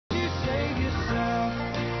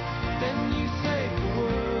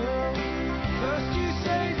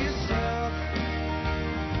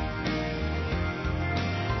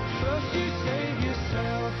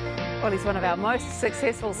Well, he's one of our most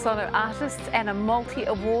successful solo artists and a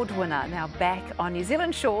multi-award winner, now back on New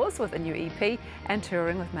Zealand shores with a new EP and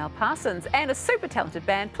touring with Mel Parsons and a super talented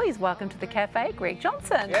band. Please welcome to the cafe, Greg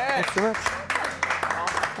Johnson. Yes. Thanks so much.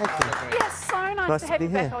 Thank you. Yes, so nice to have you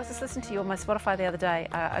here. back. I was just listening to you on my Spotify the other day,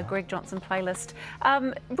 a Greg Johnson playlist.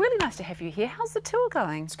 Really nice to have you here. How's the tour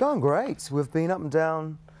going? It's going great. We've been up and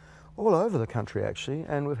down all over the country, actually,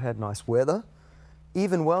 and we've had nice weather.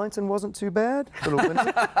 Even Wellington wasn't too bad. A little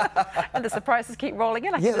windy. And the surprises keep rolling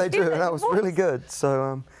in. Yeah, they do. That was really good.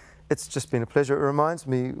 So it's just been a pleasure. It reminds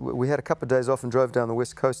me, we had a couple of days off and drove down the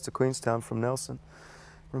west coast to Queenstown from Nelson.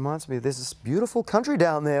 Reminds me, there's this beautiful country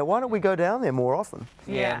down there. Why don't we go down there more often?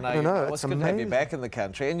 Yeah. No, it's it's good to have you amazing. back in the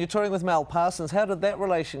country. And you're touring with Mel Parsons. How did that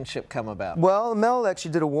relationship come about? Well, Mel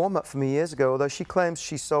actually did a warm-up for me years ago, although she claims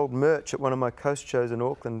she sold merch at one of my coast shows in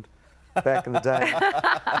Auckland back in the day.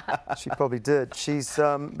 She probably did. She's,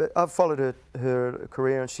 but I've followed her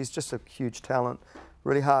career, and she's just a huge talent,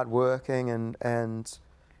 really hard-working and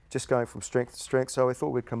just going from strength to strength. So we thought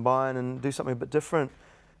we'd combine and do something a bit different.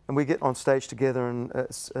 And we get on stage together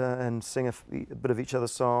and sing a bit of each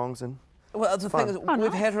other's songs. And Well, the thing is,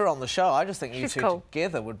 we've had her on the show. I just think you She's two cool.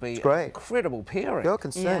 together would be great. an incredible pairing. girl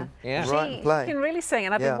can sing, Yeah. write and play. She can really sing,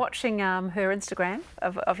 and I've Yeah. been watching her Instagram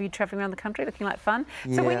of you travelling around the country, looking like fun.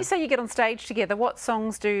 So when Yeah. you say you get on stage together, what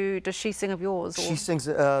songs does she sing of yours? Or? She sings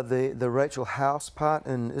the Rachel House part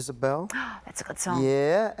in Isabel. That's a good song.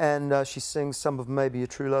 Yeah, and she sings some of Maybe Your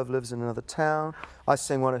True Love Lives in Another Town. I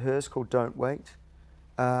sing one of hers called Don't Wait.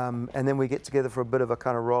 And then we get together for a bit of a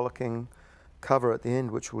kind of rollicking cover at the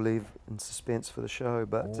end, which we'll leave in suspense for the show.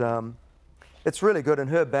 But it's really good, and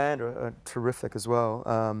her band are terrific as well.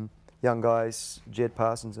 Young guys, Jed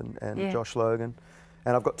Parsons and Yeah. Josh Logan.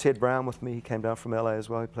 And I've got Ted Brown with me. He came down from LA as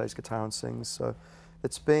well. He plays guitar and sings. So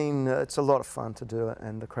it's a lot of fun to do it,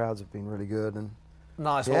 and the crowds have been really good. And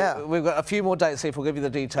Nice. Yeah. Well, we've got a few more dates here. We'll give you the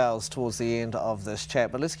details towards the end of this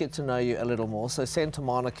chat, but let's get to know you a little more. So Santa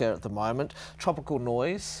Monica at the moment. Tropical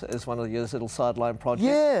Noise is one of your little sideline projects.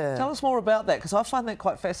 Yeah. Tell us more about that, because I find that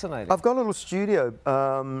quite fascinating. I've got a little studio.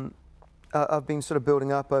 I've been sort of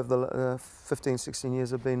building up over the 15, 16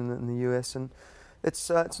 years I've been in the US, and it's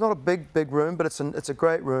not a big room, but it's a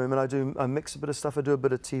great room, and I mix a bit of stuff. I do a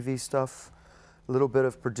bit of TV stuff, a little bit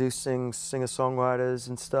of producing singer-songwriters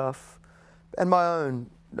and stuff, and my own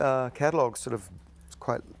catalogue, sort of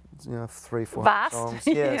quite 3-4 Vast. songs.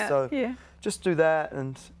 Yeah, So yeah. just do that,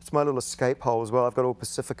 and it's my little escape hole as well. I've got all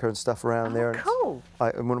Pacifica and stuff around there. And Cool.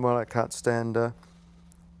 when I can't stand the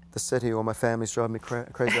city or my family's driving me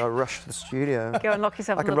crazy, I rush to the studio. Go and lock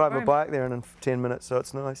yourself I in can a ride little my room. bike there in 10 minutes, so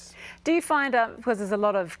it's nice. Do you find, because there's a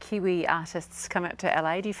lot of Kiwi artists come up to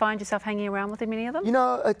LA, do you find yourself hanging around with many of them? You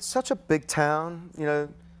know, it's such a big town. You know,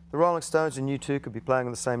 the Rolling Stones and U2 could be playing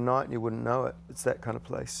on the same night and you wouldn't know it. It's that kind of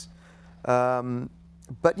place.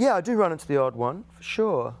 But yeah, I do run into the odd one, for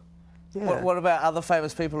sure. Yeah. What about other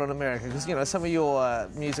famous people in America? Because, you know, some of your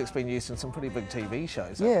music's been used in some pretty big TV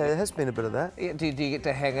shows. Yeah, there has been a bit of that. Do you get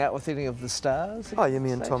to hang out with any of the stars? Oh, yeah,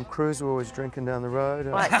 me and Tom Cruise were always drinking down the road.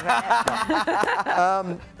 Like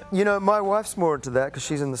that. You know, my wife's more into that because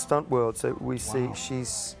she's in the stunt world, so we see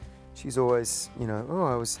she's always,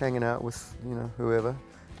 I was hanging out with, whoever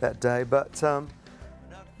that day. But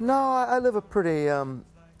no, I live a pretty,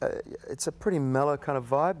 it's a pretty mellow kind of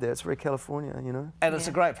vibe there. It's very California, And it's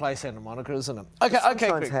a great place, Santa Monica, isn't it? Okay,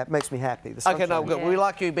 Greg. Makes me happy. The Okay, no, sunshine. good. We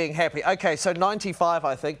like you being happy. Okay, so 95,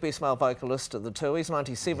 I think, Best Male Vocalist at the Tui's,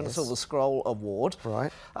 97 Silver Scroll Award.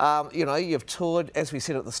 Right. You've toured, as we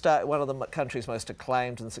said at the start, one of the country's most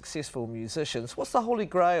acclaimed and successful musicians. What's the holy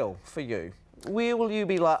grail for you? Where will you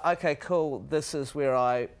be like, okay, cool, this is where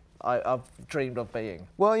I've dreamed of being?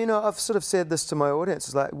 Well, I've sort of said this to my audience.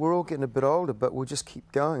 It's like, we're all getting a bit older, but we'll just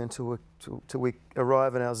keep going until we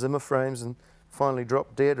arrive in our Zimmer frames and finally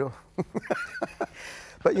drop dead.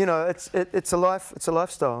 But, it's a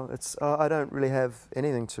lifestyle. I don't really have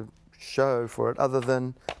anything to show for it other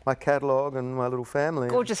than my catalogue and my little family.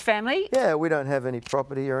 Gorgeous family. Yeah, we don't have any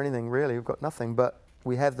property or anything, really. We've got nothing, but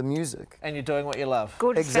we have the music. And you're doing what you love.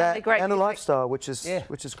 Gorgeous family, great and a music. lifestyle, which is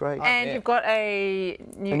great. And Yeah. you've got a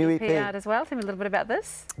new new EP EP. out as well. Tell me a little bit about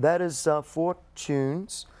this. That is 4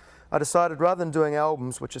 tunes. I decided rather than doing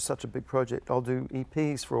albums, which is such a big project, I'll do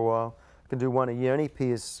EPs for a while. I can do one a year. An EP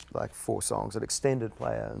is like 4 songs, an extended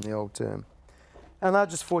player in the old term. And they're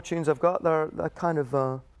just 4 tunes I've got. They're kind of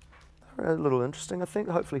they're a little interesting, I think.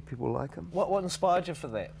 Hopefully people like them. What inspired you for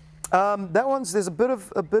that? That one's, there's a bit of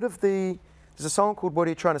the, there's a song called What Are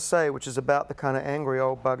You Trying to Say, which is about the kind of angry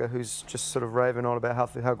old bugger who's just sort of raving on about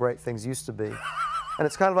how great things used to be. And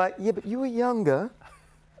it's kind of like, yeah, but you were younger,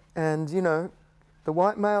 and the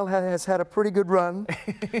white male has had a pretty good run.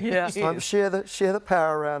 Yeah. It's time to share the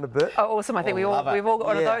power around a bit. Oh, awesome. I think we've all got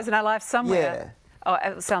one of those in our lives somewhere. Oh,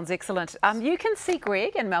 it sounds excellent. You can see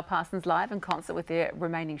Greg and Mel Parsons live in concert with their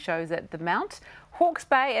remaining shows at the Mount, Hawke's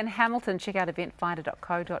Bay and Hamilton. Check out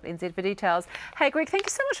eventfinder.co.nz for details. Hey, Greg, thank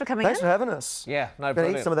you so much for coming in. Thanks for having us. Yeah, no Gonna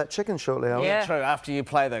problem. eat some of that chicken shortly, Alan. Yeah. True, after you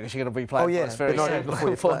play though, because you're going to be playing for us very but not soon. before you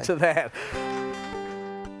Looking forward to that.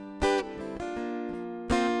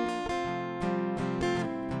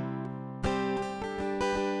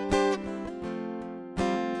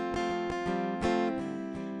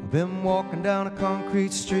 Been walking down a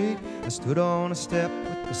concrete street. I stood on a step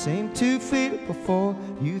with the same 2 feet before.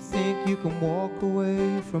 You think you can walk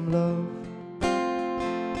away from love?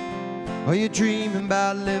 Are you dreaming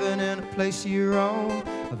about living in a place of your own?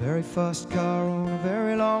 A very fast car on a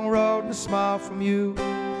very long road, and a smile from you,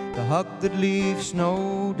 the hug that leaves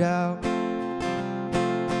no doubt.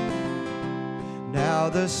 Now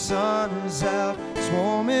the sun is out,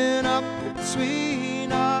 swarming up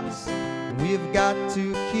between us. We've got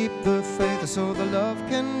to keep the faith so the love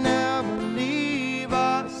can never leave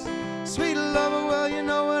us. Sweet lover, well, you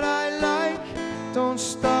know what I like. Don't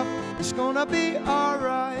stop, it's gonna be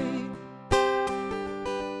alright.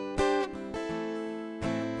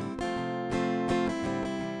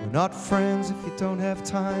 We're not friends if you don't have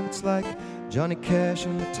time. It's like Johnny Cash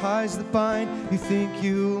and the ties that bind. You think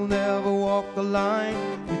you'll never walk the line.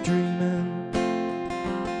 You're dreaming.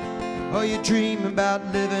 Oh, you're dreaming about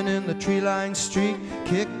living in the tree-lined street,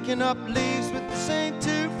 kicking up leaves with the same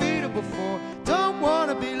 2 feet of before. Don't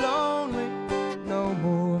wanna be lonely no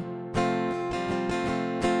more.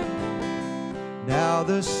 Now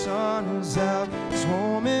the sun is out,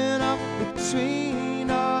 swarming up between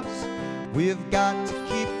us. We've got to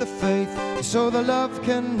keep the faith so the love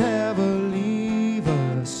can never leave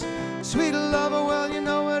us. Sweet lover, well, you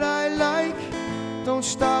know what I like. Don't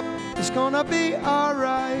stop, it's gonna be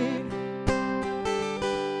alright.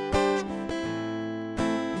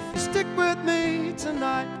 Stick with me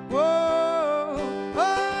tonight. Whoa,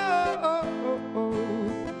 oh, oh, oh,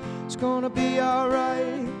 oh. It's gonna be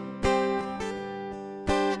alright.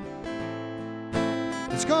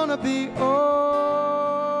 It's gonna be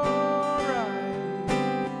alright.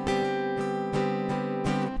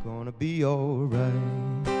 Gonna be alright.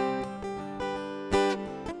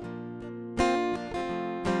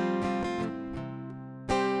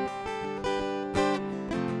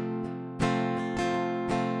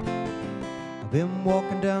 Been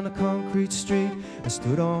walking down a concrete street. I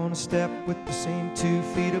stood on a step with the same 2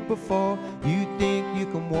 feet of before. You think you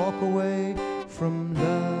can walk away from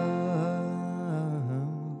love,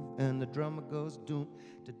 and the drummer goes doom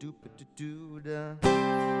da doop da doo da.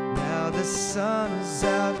 Now the sun is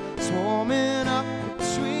out, swarming up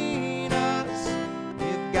between us.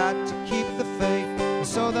 We've got to keep the faith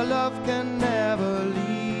so the love can never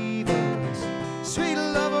leave us. Sweet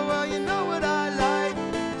lover, well, you know what I like.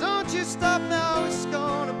 Don't you stop now, it's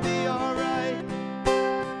gonna be alright.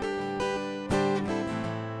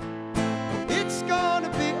 It's gonna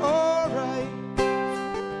be alright.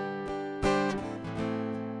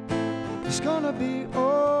 It's gonna be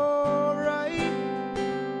alright.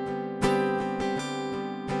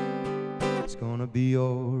 It's gonna be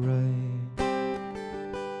alright.